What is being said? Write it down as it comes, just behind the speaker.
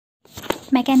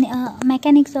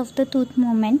Mechanics of the tooth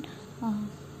movement.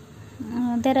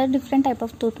 There are different type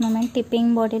of tooth movement: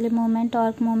 tipping, bodily movement,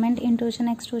 torque movement, intrusion,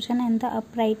 extrusion, and the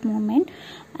upright movement.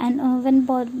 And when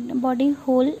body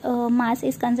whole mass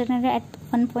is concentrated at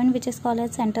one point, which is called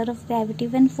as center of gravity,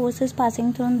 when force is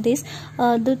passing through this,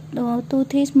 the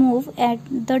tooth is move at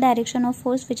the direction of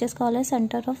force, which is called as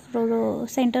center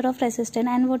of resistance.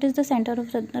 And what is the center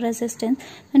of resistance?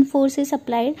 When force is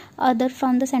applied other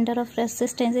from the center of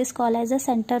resistance is called as the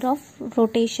center of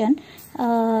rotation.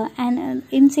 And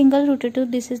in single rotator,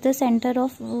 this is the center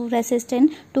of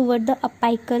resistance toward the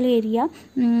apical area,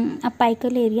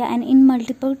 and in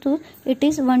multiple tooth it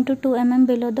is 1 to 2 mm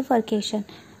below the furcation.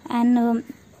 And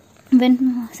when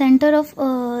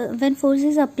force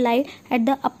is applied at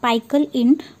the apical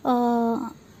end,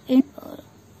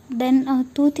 then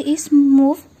tooth is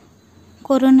moved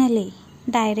coronary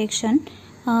direction,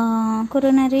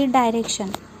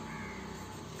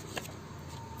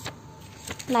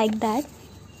 like that.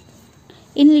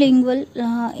 In lingual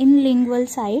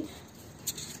side,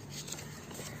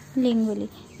 lingually,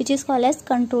 which is called as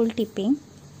controlled tipping.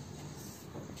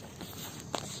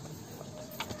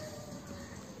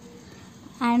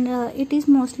 And it is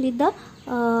mostly the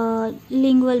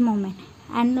lingual movement.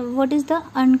 And what is the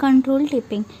uncontrolled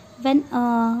tipping?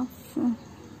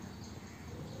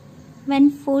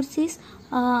 When force is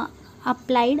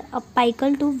applied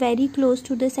apical to very close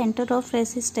to the center of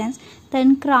resistance,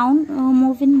 then crown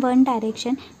move in one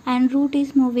direction and root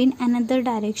is move in another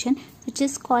direction, which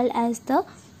is called as the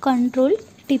controlled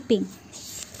tipping.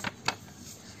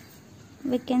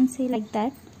 We can see like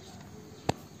that.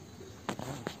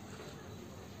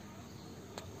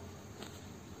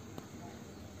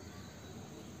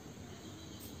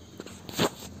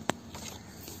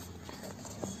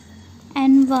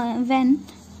 And when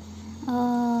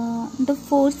the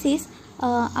force is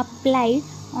applied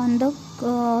on the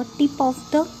tip of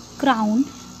the crown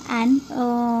and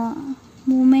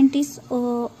movement is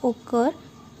occur,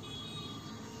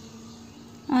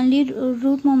 only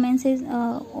root movements is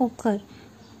occur,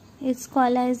 it's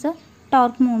called as a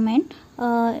torque movement.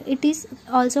 It is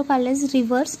also called as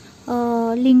reverse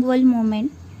lingual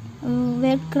movement,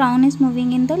 where crown is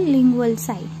moving in the lingual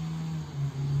side.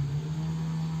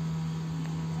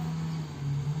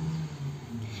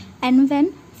 And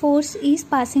when force is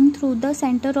passing through the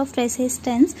center of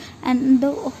resistance and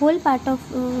the whole part of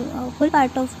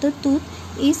the tooth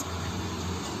is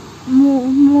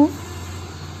move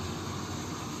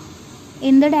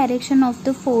in the direction of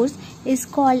the force, is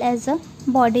called as a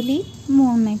bodily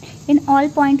movement. In all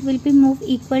point will be move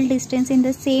equal distance in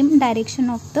the same direction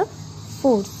of the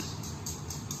force.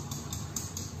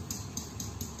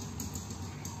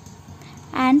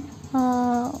 And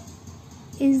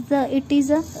it is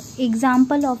a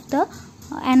example of the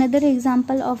another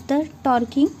example of the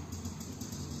torquing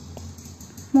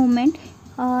movement.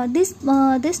 This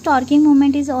torquing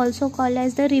movement is also called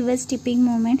as the reverse tipping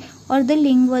movement or the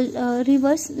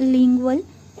reverse lingual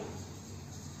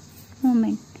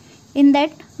movement. In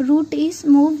that, root is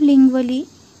moved lingually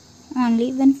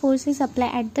only when force is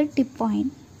applied at the tip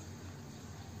point.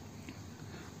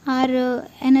 Or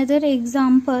another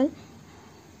example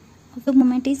of the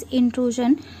movement is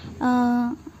intrusion.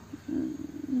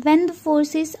 When the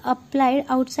force is applied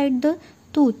outside the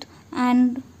tooth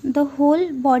and the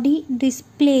whole body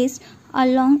displaced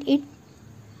along its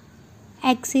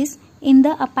axis in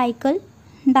the apical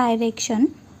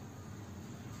direction,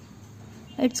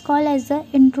 it's called as the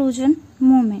intrusion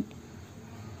movement.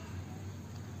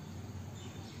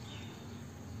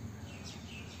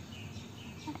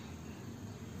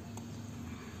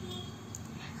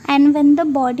 And when the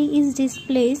body is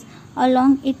displaced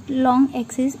along its long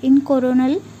axis in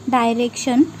coronal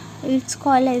direction, it's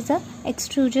called as the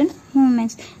extrusion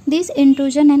movements. This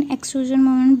intrusion and extrusion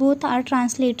movement both are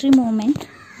translatory movement.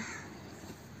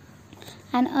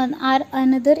 And our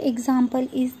another example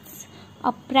is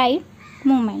upright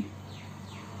movement.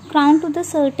 Crown to the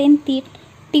certain tipped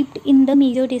in the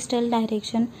mesiodistal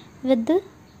direction, with the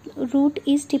root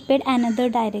is tipped another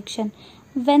direction.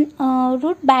 When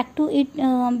root back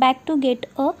to get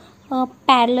a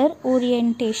parallel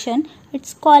orientation,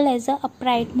 it's called as a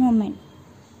upright movement.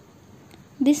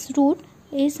 This root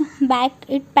is back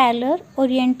at parallel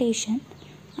orientation,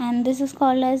 and this is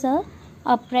called as a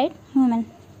upright movement.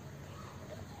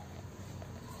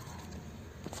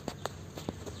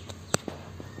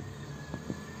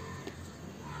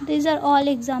 These are all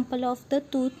example of the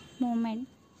tooth movement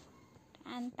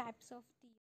and types of